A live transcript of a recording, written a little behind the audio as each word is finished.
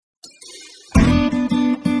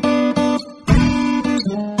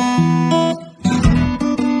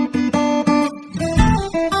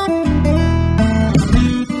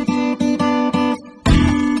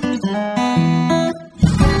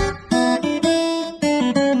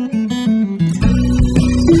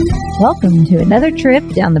Welcome to another trip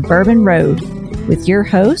down the Bourbon Road with your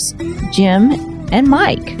hosts, Jim and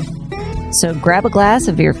Mike. So grab a glass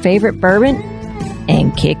of your favorite bourbon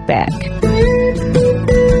and kick back.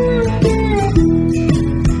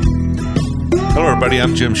 Hello, everybody.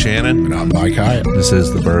 I'm Jim Shannon. And I'm Mike Hyatt. This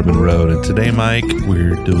is the Bourbon Road. And today, Mike,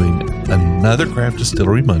 we're doing another Craft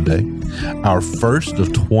Distillery Monday, our first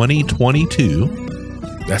of 2022.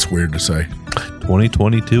 That's weird to say.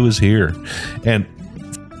 2022 is here. And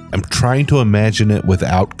I'm trying to imagine it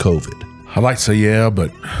without COVID. I'd like to say yeah,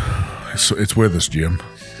 but it's with us, Jim.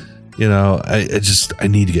 You know, I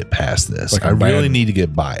need to get past this. Like I really need to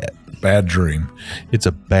get by it. Bad dream. It's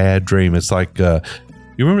a bad dream. It's like, you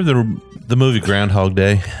remember the movie Groundhog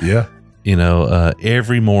Day? Yeah. You know,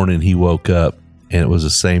 every morning he woke up and it was the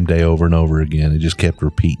same day over and over again. It just kept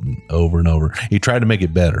repeating over and over. He tried to make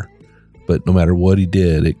it better, but no matter what he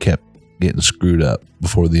did, it kept getting screwed up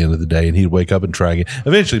before the end of the day, and he'd wake up and try again.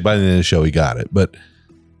 Eventually, by the end of the show, he got it. But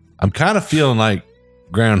I'm kind of feeling like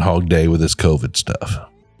Groundhog Day with this COVID stuff.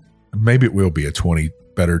 Maybe it will be a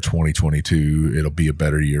better 2022. It'll be a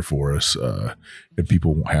better year for us, and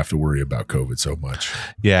people won't have to worry about COVID so much.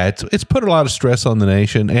 Yeah, it's put a lot of stress on the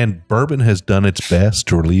nation, and bourbon has done its best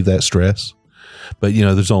to relieve that stress. But, you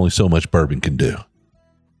know, there's only so much bourbon can do.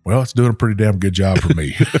 Well, it's doing a pretty damn good job for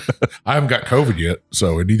me. I haven't got COVID yet,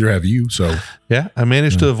 and neither have you. So yeah, I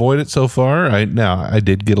managed to avoid it so far. I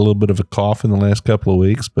did get a little bit of a cough in the last couple of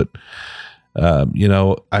weeks, but you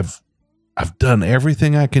know, I've done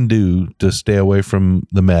everything I can do to stay away from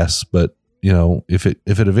the mess. But you know, if it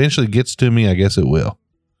eventually gets to me, I guess it will.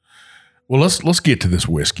 Well, let's get to this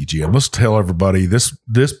whiskey, Jim. Let's tell everybody this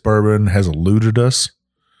bourbon has eluded us.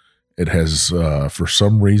 It has, for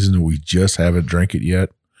some reason, we just haven't drank it yet.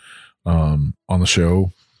 On the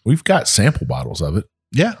show, we've got sample bottles of it.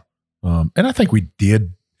 Yeah. And I think we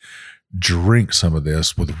did drink some of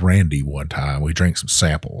this with Randy one time. We drank some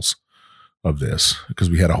samples of this because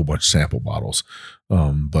we had a whole bunch of sample bottles.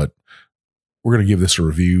 But we're going to give this a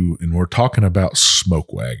review, and we're talking about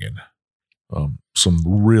Smoke Wagon. Some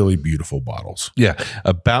really beautiful bottles. Yeah.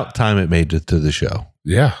 About time it made it to the show.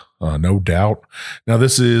 Yeah, no doubt. Now,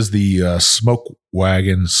 this is the Smoke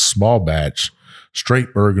Wagon small batch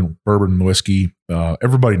straight bourbon whiskey.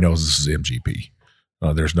 Everybody knows this is MGP.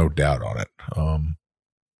 There's no doubt on it.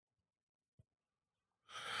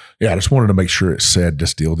 I just wanted to make sure it said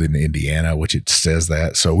distilled in Indiana, which it says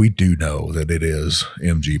that. So we do know that it is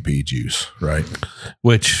MGP juice, right?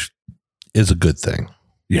 Which is a good thing.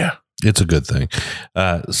 Yeah. It's a good thing.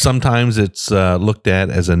 Sometimes it's looked at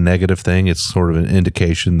as a negative thing. It's sort of an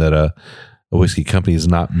indication that a whiskey company is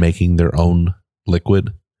not making their own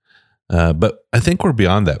liquid. But I think we're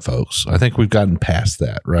beyond that, folks. I think we've gotten past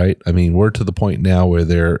that, right? I mean, we're to the point now where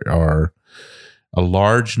there are a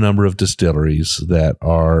large number of distilleries that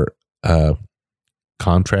are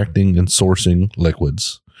contracting and sourcing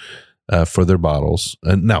liquids for their bottles.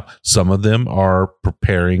 And now some of them are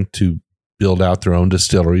preparing to build out their own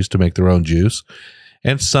distilleries to make their own juice.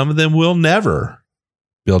 And some of them will never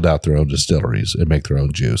build out their own distilleries and make their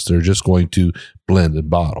own juice. They're just going to blend and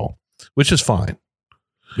bottle, which is fine.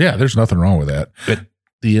 Yeah, there's nothing wrong with that. At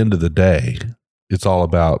the end of the day, it's all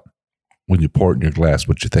about when you pour it in your glass,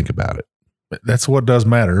 what you think about it. That's what does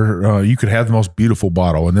matter. You could have the most beautiful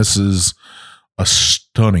bottle, and this is a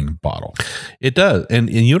stunning bottle. It does. And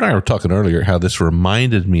you and I were talking earlier how this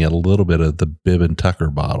reminded me a little bit of the Bibb and Tucker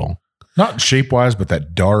bottle. Not shape-wise, but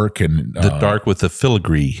that dark and... the dark with the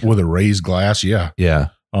filigree. With a raised glass, yeah. Yeah.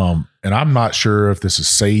 And I'm not sure if this is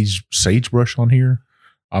sagebrush on here.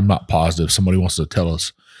 I'm not positive. Somebody wants to tell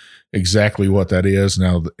us exactly what that is.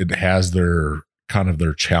 Now, it has their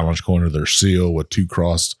challenge coin or their seal with 2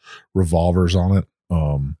 crossed revolvers on it.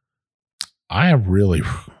 I really,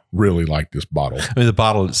 really like this bottle. I mean, the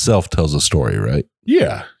bottle itself tells a story, right?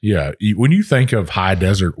 Yeah. Yeah. When you think of high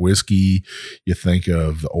desert whiskey, you think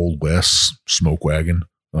of the Old West Smoke Wagon.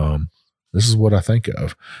 This is what I think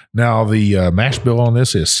of. Now, the mash bill on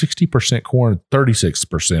this is 60% corn,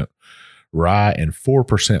 36% rye, and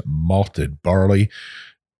 4% malted barley.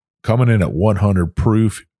 Coming in at 100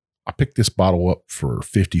 proof. I picked this bottle up for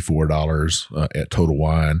 $54 at Total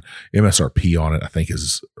Wine. MSRP on it, I think,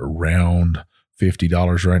 is around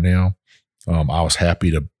 $50 right now. I was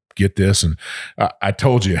happy to get this, and I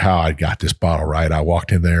told you how I got this bottle, right? I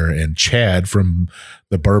walked in there, and Chad from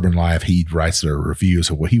the Bourbon Live, he writes their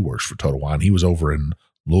reviews. Well, he works for Total Wine. He was over in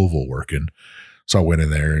Louisville working. So I went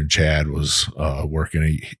in there, and Chad was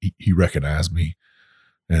working. He recognized me,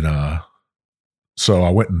 and so I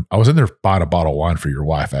went and I was in there buying a bottle of wine for your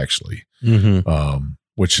wife, actually. Mm-hmm.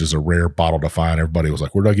 which is a rare bottle to find. Everybody was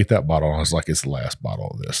like, where did I get that bottle? And I was like, it's the last bottle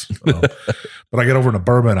of this. But I get over in the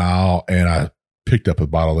bourbon aisle and I picked up a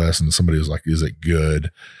bottle of this and somebody was like, is it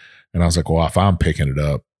good? And I was like, well, if I'm picking it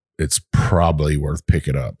up, it's probably worth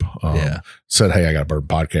picking up. Said, hey, I got a bourbon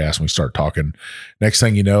podcast. And we start talking. Next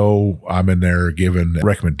thing you know, I'm in there giving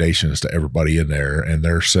recommendations to everybody in there, and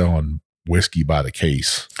they're selling whiskey by the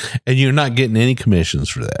case. And you're not getting any commissions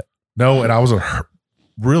for that. No, and I was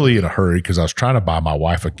really in a hurry because I was trying to buy my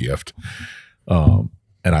wife a gift. And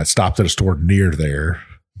I stopped at a store near there,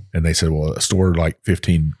 and they said, well, a store like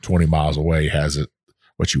 15, 20 miles away has it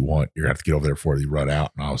what you want. You're going to have to get over there before you run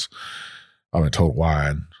out. And I'm in Total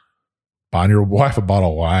Wine, buying your wife a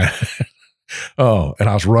bottle of wine. And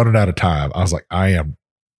I was running out of time. I was like, I am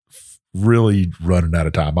really running out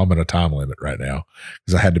of time. I'm in a time limit right now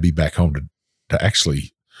because I had to be back home to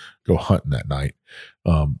actually go hunting that night.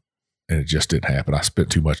 And it just didn't happen. I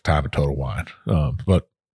spent too much time at Total Wine. But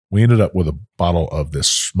we ended up with a bottle of this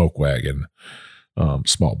Smoke Wagon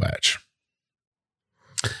small batch.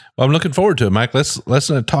 Well, I'm looking forward to it, Mike. Let's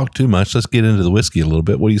not talk too much. Let's get into the whiskey a little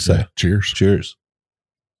bit. What do you say? Yeah, cheers. Cheers.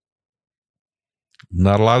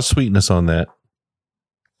 Not a lot of sweetness on that.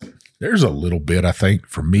 There's a little bit, I think,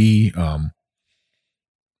 for me, a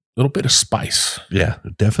little bit of spice. Yeah,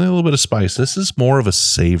 definitely a little bit of spice. This is more of a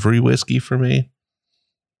savory whiskey for me.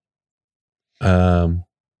 That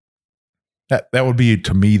would be,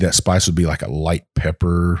 to me, that spice would be like a light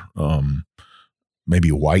pepper, maybe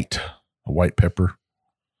a white pepper.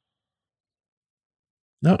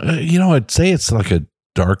 No, I'd say it's like a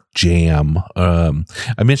dark jam.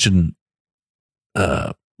 I mentioned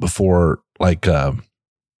before, like a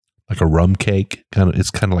rum cake.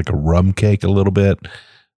 It's kind of like a rum cake a little bit,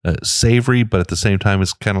 savory, but at the same time,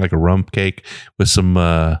 it's kind of like a rum cake with some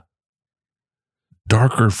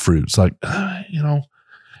darker fruits. Like I'm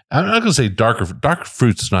not gonna say darker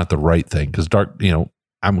fruits is not the right thing because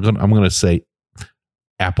I'm gonna say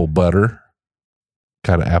apple butter,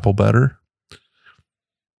 kind of apple butter.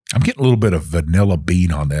 I'm getting a little bit of vanilla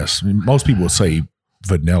bean on this. I mean, most people would say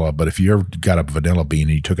vanilla, but if you ever got a vanilla bean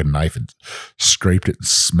and you took a knife and scraped it and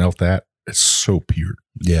smelt that, it's so pure.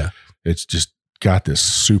 Yeah. It's just got this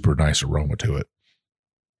super nice aroma to it.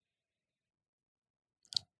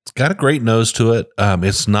 It's got a great nose to it.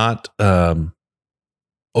 It's not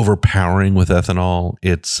overpowering with ethanol.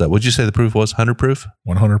 It's what'd you say the proof was? 100 proof?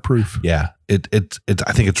 100 proof. Yeah. It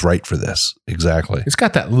I think it's right for this. Exactly. It's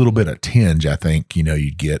got that little bit of tinge, I think,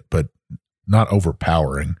 you'd get, but not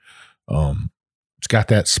overpowering. It's got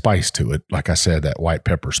that spice to it. Like I said, that white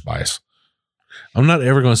pepper spice. I'm not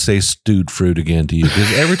ever going to say stewed fruit again to you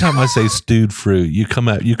because every time I say stewed fruit, you come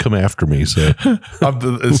after me. So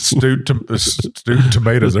stewed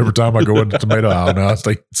tomatoes. Every time I go into tomato aisle now, I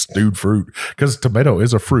say stewed fruit because tomato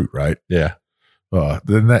is a fruit, right? Yeah.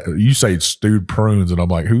 Then you say stewed prunes, and I'm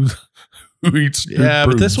like, who eats stewed prunes?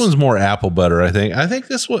 But this one's more apple butter. I think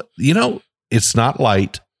this one. It's not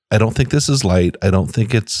light. I don't think this is light. I don't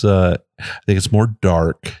think it's. I think it's more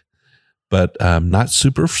dark. But not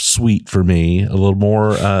super sweet for me. A little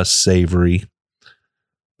more savory.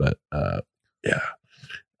 But yeah,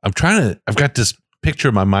 I've got this picture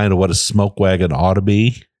in my mind of what a Smoke Wagon ought to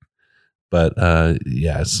be. But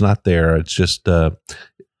yeah, it's not there. It's just, but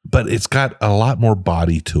it's got a lot more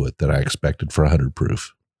body to it than I expected for 100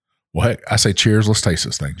 proof. Well, heck, I say cheers. Let's taste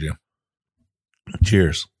this thing, Jim.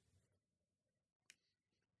 Cheers.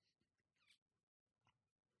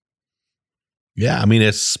 Yeah, I mean,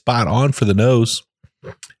 it's spot on for the nose.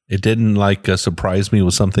 It didn't surprise me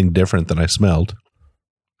with something different than I smelled.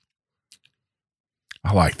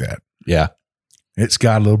 I like that. Yeah. It's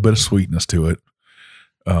got a little bit of sweetness to it.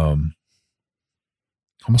 Almost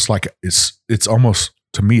like it's almost,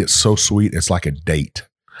 to me, it's so sweet. It's like a date.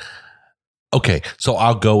 Okay, so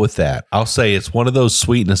I'll go with that. I'll say it's one of those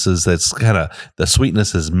sweetnesses that's kind of, the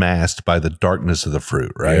sweetness is masked by the darkness of the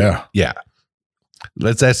fruit, right? Yeah. Yeah.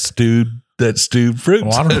 That stewed fruit.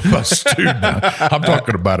 Well, I don't know about stewed now. I'm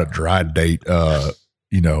talking about a dried date.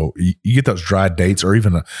 You get those dried dates, or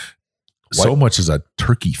even so much as a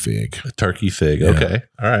turkey fig. A turkey fig. Yeah. Okay.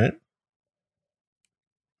 All right.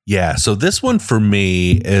 Yeah. So this one for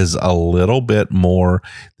me is a little bit more.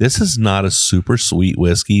 This is not a super sweet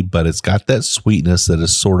whiskey, but it's got that sweetness that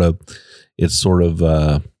is sort of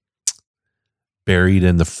buried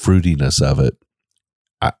in the fruitiness of it.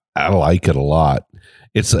 I like it a lot.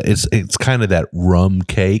 It's kind of that rum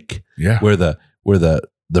cake, yeah, where the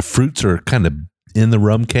fruits are kind of in the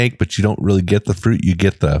rum cake, but you don't really get the fruit. You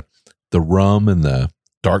get the rum and the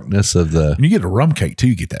darkness of the. When you get a rum cake too,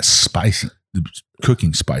 you get that spicy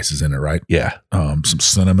cooking spices in it, right? Yeah. Some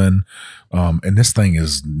cinnamon. And this thing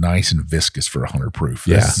is nice and viscous for 100 proof.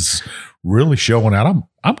 This is really showing out.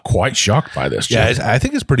 I'm quite shocked by this. Yeah, I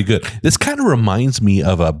think it's pretty good. This kind of reminds me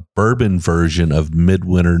of a bourbon version of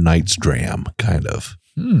Midwinter Night's Dram, kind of,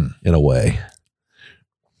 in a way.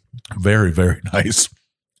 Very, very nice.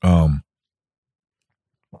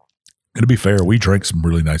 To be fair, we drank some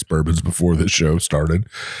really nice bourbons before this show started.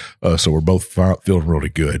 So we're both feeling really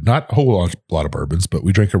good. Not a whole lot of bourbons, but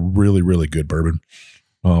we drank a really, really good bourbon.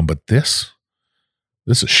 But this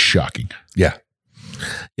is shocking. Yeah.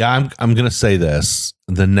 Yeah, I'm going to say this.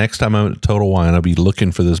 The next time I'm at Total Wine, I'll be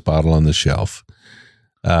looking for this bottle on the shelf.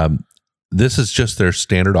 This is just their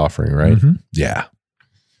standard offering, right? Mm-hmm. Yeah.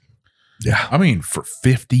 Yeah. I mean, for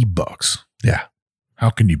 $50. Yeah. How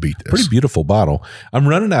can you beat this? Pretty beautiful bottle. I'm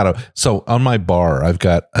running out of, so on my bar, I've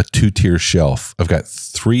got a 2-tier shelf. I've got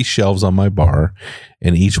 3 shelves on my bar,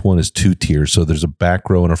 and each one is 2 tiers. So there's a back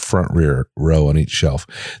row and a front rear row on each shelf.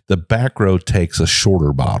 The back row takes a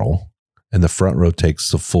shorter bottle, and the front row takes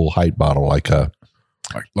the full height bottle, like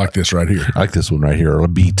this right here, like this one right here, or a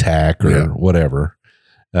B-Tac or whatever.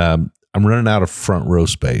 I'm running out of front row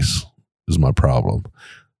space is my problem.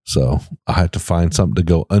 So I have to find something to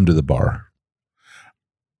go under the bar.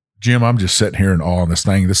 Jim, I'm just sitting here in awe on this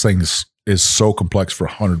thing. This thing is so complex for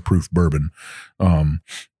 100 proof bourbon.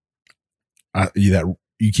 You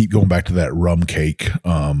keep going back to that rum cake.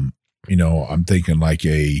 I'm thinking like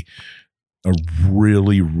a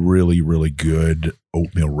really, really, really good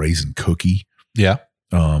oatmeal raisin cookie. Yeah.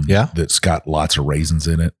 That's got lots of raisins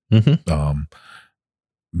in it. Mm-hmm.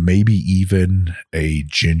 Maybe even a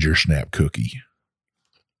ginger snap cookie.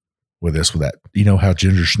 With that, how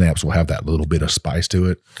ginger snaps will have that little bit of spice to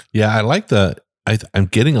it. Yeah, I like I'm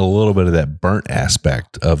getting a little bit of that burnt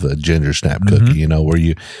aspect of the ginger snap cookie, where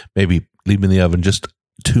you maybe leave in the oven just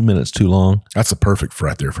 2 minutes too long. That's the perfect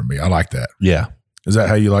right there for me. I like that. Yeah. Is that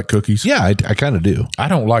how you like cookies? Yeah, I kind of do. I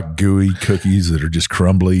don't like gooey cookies that are just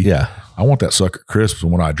crumbly. Yeah. I want that sucker crisp,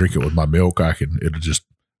 and when I drink it with my milk, it'll just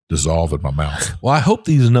dissolve in my mouth. Well, I hope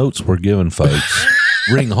these notes we're giving folks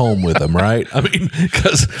ring home with them, right? I mean,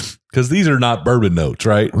 because these are not bourbon notes,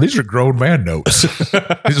 right? These are grown man notes.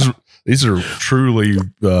 these are truly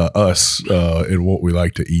us and what we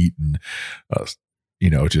like to eat and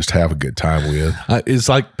just have a good time with. It's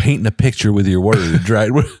like painting a picture with your words,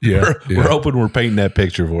 right? We're hoping we're painting that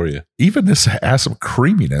picture for you. Even this has some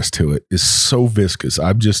creaminess to it. It's so viscous.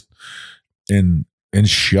 I'm just in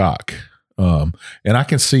shock. And I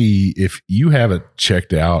can see if you haven't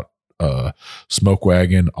checked out Smoke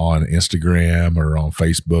Wagon on Instagram or on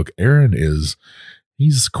Facebook, Aaron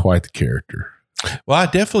he's quite the character. Well, I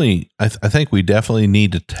think we definitely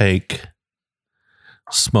need to take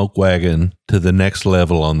Smoke Wagon to the next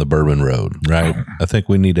level on the Bourbon Road, right? I think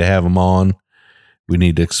we need to have them on. We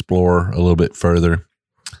need to explore a little bit further.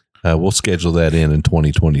 We'll schedule that in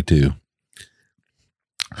 2022.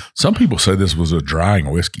 Some people say this was a drying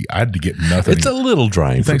whiskey. I had to get nothing. It's a little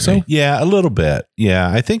drying. You think so? Yeah, a little bit. Yeah,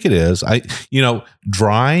 I think it is.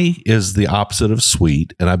 Dry is the opposite of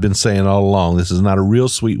sweet. And I've been saying all along, this is not a real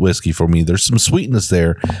sweet whiskey for me. There's some sweetness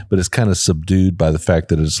there, but it's kind of subdued by the fact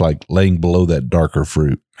that it's like laying below that darker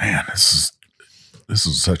fruit. Man, this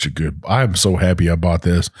is such a good. I am so happy I bought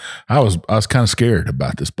this. I was kind of scared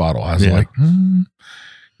about this bottle. I was like,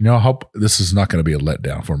 I hope this is not going to be a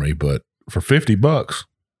letdown for me, but for $50,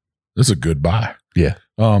 this is a good buy. Yeah.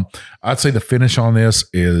 I'd say the finish on this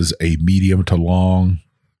is a medium to long,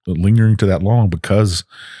 lingering to that long because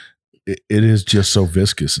it is just so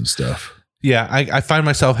viscous and stuff. Yeah. I find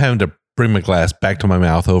myself having to bring my glass back to my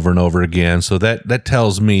mouth over and over again. So that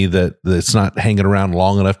tells me that it's not hanging around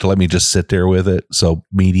long enough to let me just sit there with it. So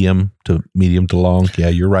medium to long. Yeah,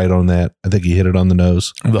 you're right on that. I think you hit it on the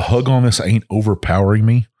nose. The hug on this ain't overpowering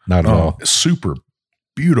me. Not at all. Super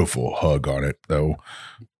beautiful hug on it though.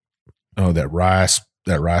 Oh, that rye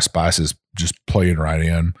spice is just playing right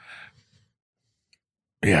in.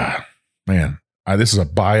 Yeah, man, this is a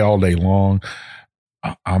buy all day long.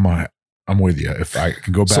 I'm with you. If I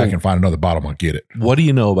can go back and find another bottle, I'm gonna get it. What do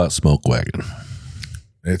you know about Smoke Wagon?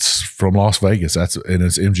 It's from Las Vegas. And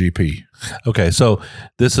it's MGP. Okay, so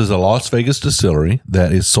this is a Las Vegas distillery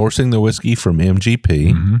that is sourcing their whiskey from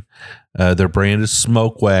MGP. Mm-hmm. Their brand is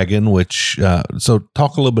Smoke Wagon, which so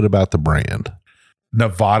talk a little bit about the brand.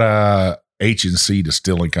 Nevada H&C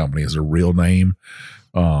Distilling Company is a real name.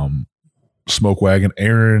 Smoke Wagon.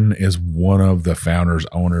 Aaron is one of the founders,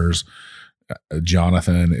 owners.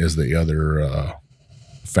 Jonathan is the other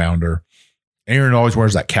founder. Aaron always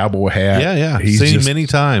wears that cowboy hat. Yeah. He's seen him many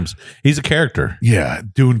times. He's a character. Yeah.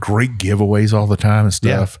 Doing great giveaways all the time and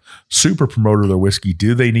stuff. Yeah. Super promoter of their whiskey.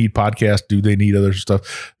 Do they need podcasts? Do they need other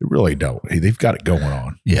stuff? They really don't. They've got it going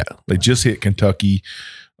on. Yeah. They just hit Kentucky.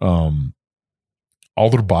 All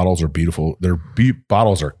their bottles are beautiful. Their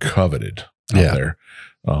bottles are coveted out there.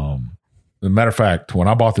 As a matter of fact, when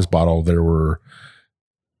I bought this bottle, there were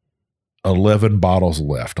 11 bottles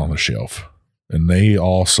left on the shelf, and they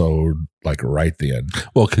all sold like right then.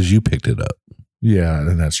 Well, because you picked it up. Yeah,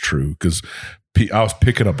 and that's true. Because I was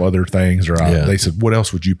picking up other things, or they said, "What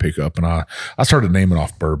else would you pick up?" And I started naming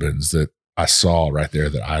off bourbons that I saw right there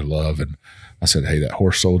that I love, and I said, "Hey, that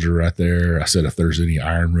Horse Soldier right there." I said, "If there's any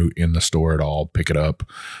Iron Root in the store at all, pick it up."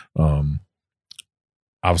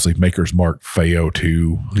 Obviously, Maker's Mark Feo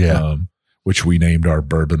too. Yeah. Which we named our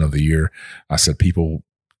bourbon of the year. I said, people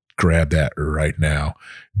grab that right now.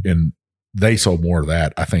 And they sold more of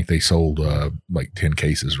that. I think they sold like 10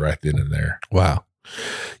 cases right then and there. Wow.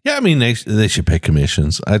 Yeah, I mean, they should pay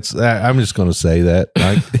commissions. I'm just going to say that.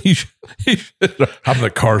 Like, you should. I'm the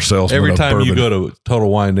car salesman. Every time bourbon. you go to Total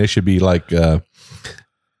Wine, they should be like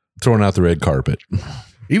throwing out the red carpet.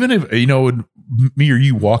 Even if, me or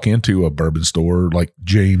you walk into a bourbon store like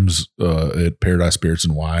James at Paradise Spirits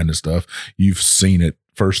and Wine and stuff, you've seen it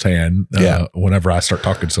firsthand. Whenever I start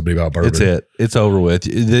talking to somebody about bourbon, it's over with.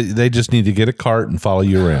 They just need to get a cart and follow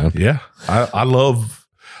you around. Yeah. I love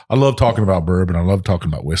talking about bourbon. I love talking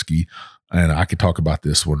about whiskey, and I could talk about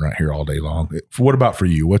this one right here all day long. What about for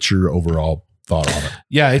you? What's your overall thought on it?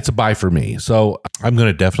 Yeah, it's a buy for me. So I'm going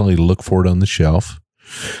to definitely look for it on the shelf.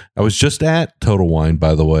 I was just at Total Wine,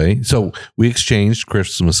 by the way. So we exchanged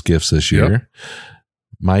Christmas gifts this year. Yep.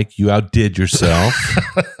 Mike, you outdid yourself.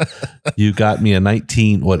 You got me a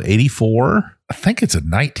 1984? I think it's a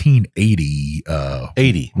 1980.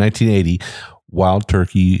 1980 Wild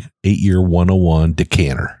Turkey 8-year 101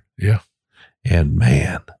 decanter. Yeah. And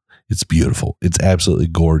man, it's beautiful. It's absolutely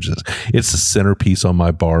gorgeous. It's the centerpiece on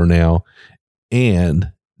my bar now.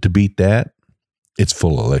 And to beat that, it's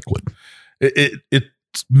full of liquid.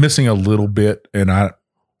 It's missing a little bit, and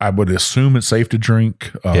I would assume it's safe to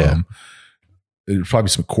drink. There's probably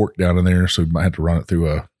some cork down in there, so we might have to run it through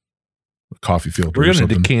a coffee filter. We're going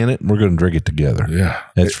to decant it, and we're going to drink it together. Yeah.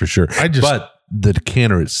 That's for sure. But the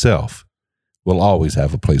decanter itself will always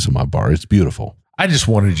have a place in my bar. It's beautiful. I just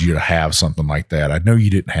wanted you to have something like that. I know you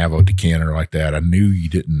didn't have a decanter like that. I knew you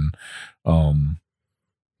didn't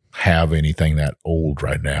have anything that old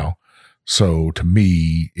right now. So to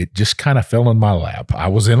me, it just kind of fell in my lap. I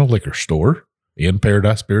was in a liquor store in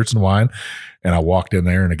Paradise Spirits and Wine, and I walked in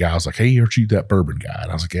there, and the guy was like, "Hey, aren't you that bourbon guy?"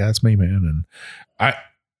 And I was like, "Yeah, that's me, man." And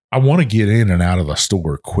I want to get in and out of the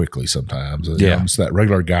store quickly sometimes. Yeah. It's that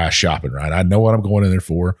regular guy shopping, right? I know what I'm going in there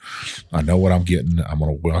for. I know what I'm getting. I'm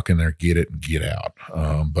going to walk in there, get it, and get out.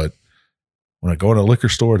 But when I go to a liquor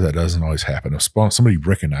store, that doesn't always happen. If somebody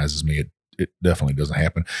recognizes me, it definitely doesn't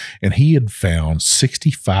happen. And he had found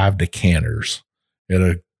 65 decanters at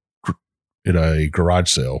a garage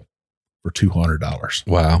sale for $200.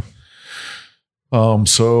 Wow.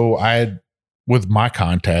 So with our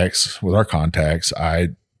contacts, I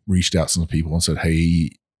reached out to some people and said, "Hey,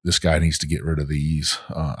 this guy needs to get rid of these.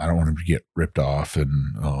 I don't want him to get ripped off."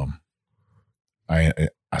 And I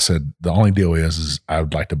said, "The only deal is I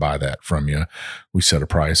would like to buy that from you." We set a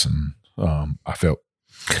price, and I felt.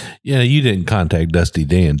 Yeah, you didn't contact Dusty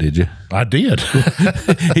Dan, did you? I did.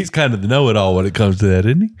 He's kind of the know-it-all when it comes to that,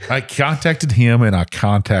 isn't he? I contacted him, and I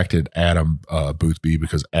contacted Adam Boothby,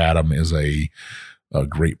 because Adam is a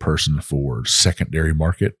great person for secondary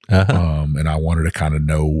market. And I wanted to kind of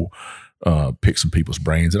know, pick some people's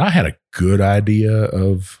brains. And I had a good idea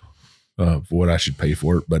of what I should pay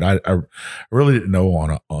for it, but I really didn't know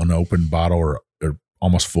on an unopened bottle or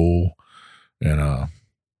almost full. And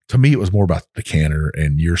to me, it was more about the canner,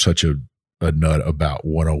 and you're such a nut about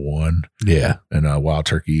 101. Yeah. And Wild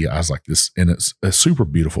Turkey. I was like, this, and it's a super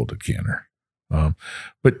beautiful decanter.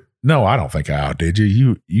 But no, I don't think I outdid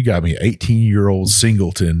you. You got me 18-year-old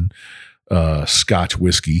Singleton Scotch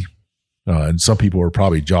whiskey. And some people are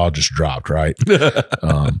probably jaw just dropped, right?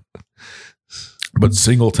 But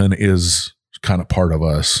Singleton is kind of part of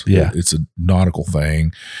us. Yeah. It's a nautical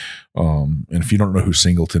thing. And if you don't know who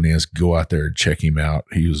Singleton is, go out there and check him out.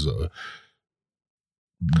 He was a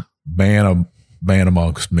man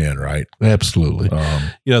amongst men, right? Absolutely.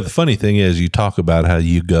 The funny thing is, you talk about how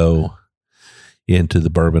you go into the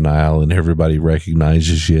bourbon aisle and everybody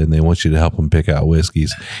recognizes you and they want you to help them pick out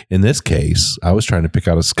whiskeys. In this case, I was trying to pick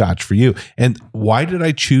out a Scotch for you. And why did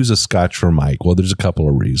I choose a Scotch for Mike? Well, there's a couple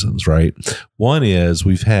of reasons, right? One is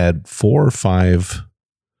we've had 4 or 5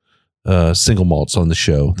 single malts on the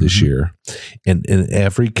show this year. And in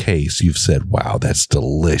every case, you've said, wow, that's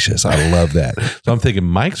delicious. I love that. So I'm thinking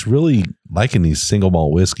Mike's really liking these single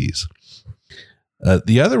malt whiskeys.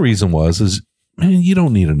 The other reason is, man, you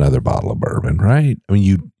don't need another bottle of bourbon, right? I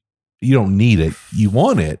mean, you don't need it. You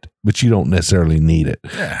want it, but you don't necessarily need it.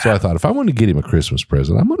 Yeah. So I thought if I want to get him a Christmas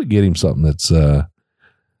present, I'm going to get him something that's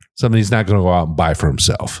something he's not going to go out and buy for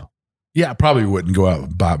himself. Yeah, I probably wouldn't go out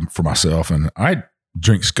and buy for myself. And I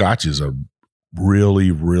drink scotch as a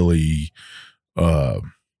really, really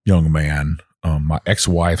young man. My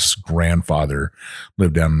ex-wife's grandfather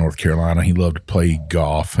lived down in North Carolina. He loved to play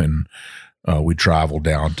golf, and we traveled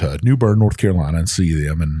down to New Bern, North Carolina, and see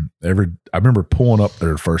them. And I remember pulling up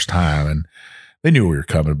there the first time, and they knew we were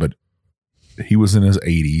coming, but he was in his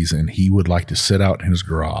 80s, and he would like to sit out in his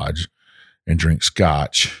garage and drink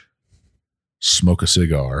scotch, smoke a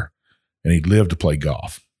cigar, and he'd live to play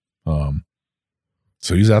golf.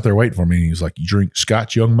 So he's out there waiting for me, and he was like, "You drink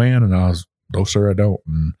scotch, young man?" And I was, "No, sir, I don't."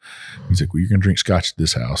 And he's like, "Well, you're going to drink scotch at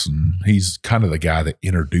this house." And he's kind of the guy that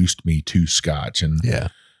introduced me to scotch. And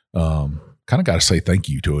kind of got to say thank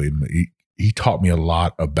you to him. He taught me a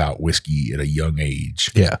lot about whiskey at a young age.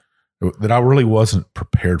 Yeah. That I really wasn't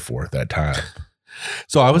prepared for at that time.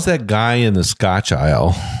 So I was that guy in the scotch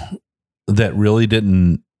aisle that really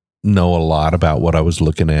didn't know a lot about what I was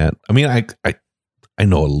looking at. I mean, I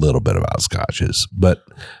know a little bit about scotches, but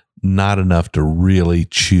not enough to really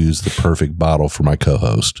choose the perfect bottle for my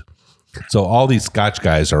co-host. So all these scotch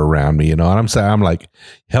guys are around me, and I'm like,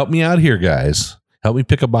 help me out here, guys. Help me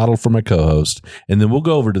pick a bottle for my co-host, and then we'll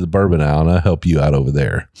go over to the bourbon aisle, and I'll help you out over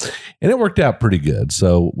there. And it worked out pretty good.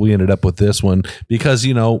 So we ended up with this one because,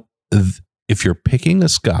 if you're picking a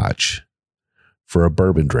scotch for a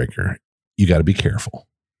bourbon drinker, you got to be careful,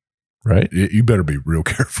 right? You better be real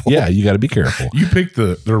careful. Yeah, you got to be careful. You picked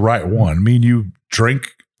the right one. I mean, you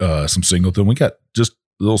drink some Singleton. We got just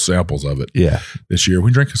little samples of it. Yeah, this year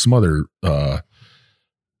we drank some other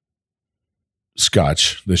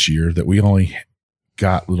scotch this year that we only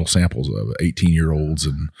got little samples of 18-year-olds.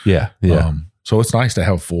 And so it's nice to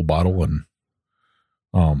have a full bottle, and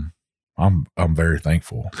I'm very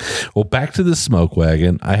thankful. Well, back to the Smoke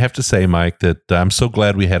Wagon. I have to say, Mike, that I'm so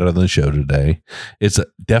glad we had it on the show today. It's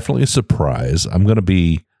definitely a surprise. I'm going to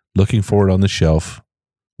be looking for it on the shelf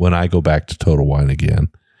when I go back to Total Wine again,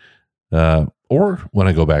 or when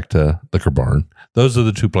I go back to Liquor Barn. Those are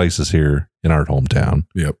the two places here in our hometown.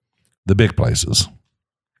 Yep. The big places.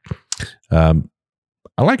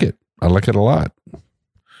 I like it. I like it a lot.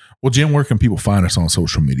 Well, Jim, where can people find us on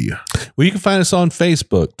social media? Well, you can find us on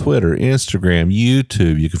Facebook, Twitter, Instagram,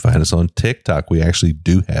 YouTube. You can find us on TikTok. We actually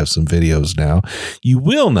do have some videos now. You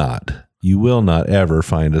will not ever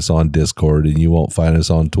find us on Discord, and you won't find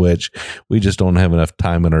us on Twitch. We just don't have enough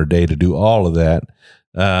time in our day to do all of that.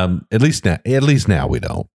 At least now we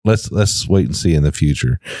don't. Let's wait and see in the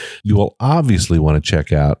future. You will obviously want to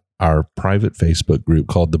check out our private Facebook group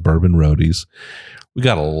called the Bourbon Roadies. We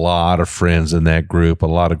got a lot of friends in that group, a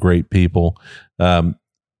lot of great people.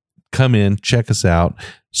 Come in, check us out.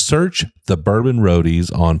 Search the Bourbon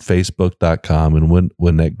Roadies on Facebook.com. And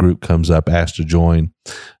when that group comes up, ask to join,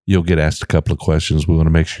 you'll get asked a couple of questions. We want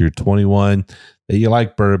to make sure you're 21, that you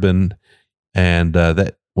like bourbon, and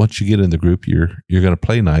that once you get in the group, you're going to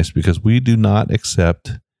play nice, because we do not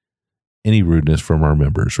accept any rudeness from our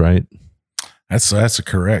members, right? That's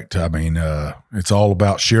correct. I mean, it's all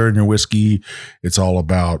about sharing your whiskey. It's all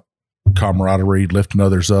about camaraderie, lifting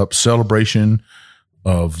others up, celebration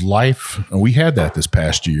of life. And we had that this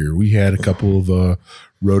past year. We had a couple of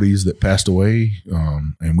roadies that passed away,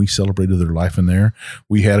 and we celebrated their life in there.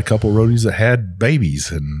 We had a couple of roadies that had babies,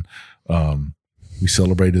 and we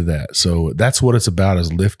celebrated that. So that's what it's about,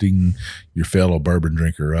 is lifting your fellow bourbon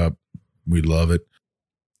drinker up. We love it.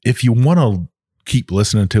 If you want to keep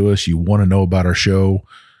listening to us, you want to know about our show,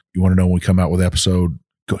 you want to know when we come out with an episode,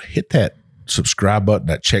 go hit that subscribe button,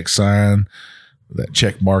 that check sign, that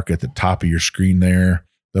check mark at the top of your screen there.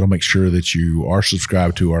 That'll make sure that you are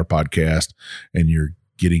subscribed to our podcast and you're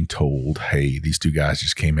getting told, hey, these two guys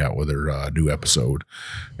just came out with their new episode.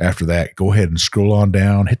 After that, go ahead and scroll on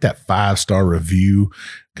down, hit that 5-star review,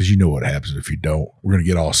 because you know what happens if you don't. We're going to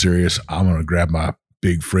get all serious. I'm going to grab my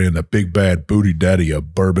big friend, the big bad booty daddy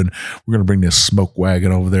of bourbon. We're going to bring this Smoke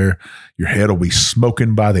Wagon over there. Your head will be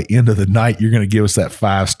smoking by the end of the night. You're going to give us that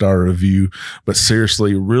 5-star review. But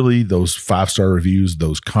seriously, really, those 5-star reviews,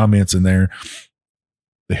 those comments in there,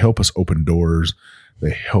 they help us open doors.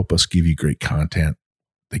 They help us give you great content.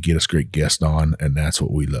 They get us great guests on, and that's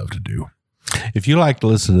what we love to do. If you like to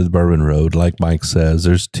listen to the Bourbon Road, like Mike says,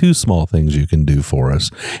 there's 2 small things you can do for us,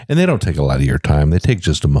 and they don't take a lot of your time. They take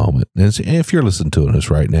just a moment. And if you're listening to us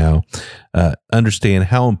right now, understand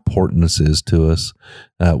how important this is to us.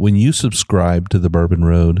 When you subscribe to the Bourbon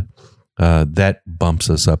Road, that bumps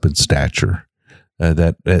us up in stature.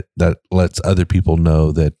 That lets other people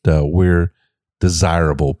know that we're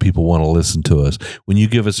desirable. People want to listen to us. When you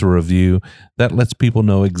give us a review, that lets people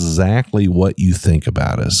know exactly what you think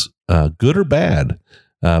about us, good or bad.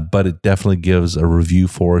 But it definitely gives a review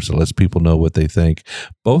for us. It lets people know what they think.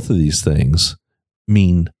 Both of these things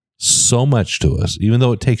mean so much to us. Even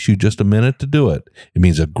though it takes you just a minute to do it, it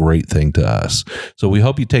means a great thing to us. So we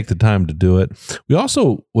hope you take the time to do it. We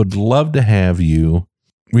also would love to have you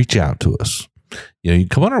reach out to us. You can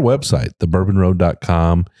come on our website,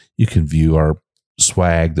 thebourbonroad.com. You can view our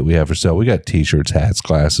swag that we have for sale. We got t-shirts, hats,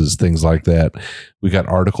 glasses, things like that. We got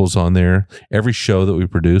articles on there. Every show that we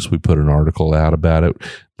produce, we put an article out about it, a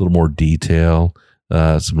little more detail,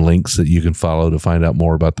 some links that you can follow to find out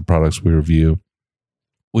more about the products we review.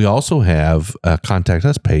 We also have a contact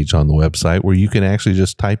us page on the website where you can actually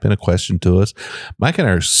just type in a question to us. Mike and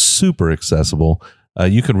I are super accessible.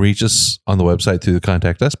 You can reach us on the website through the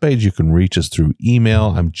contact us page. You can reach us through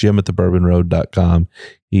email. I'm Jim at thebourbonroad.com.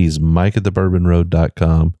 He's Mike at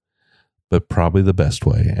thebourbonroad.com. But probably the best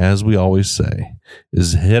way, as we always say,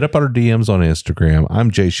 is hit up our DMs on Instagram. I'm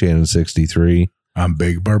JShannon63. I'm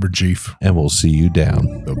Big Bourbon Chief. And we'll see you down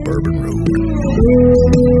the Bourbon Road.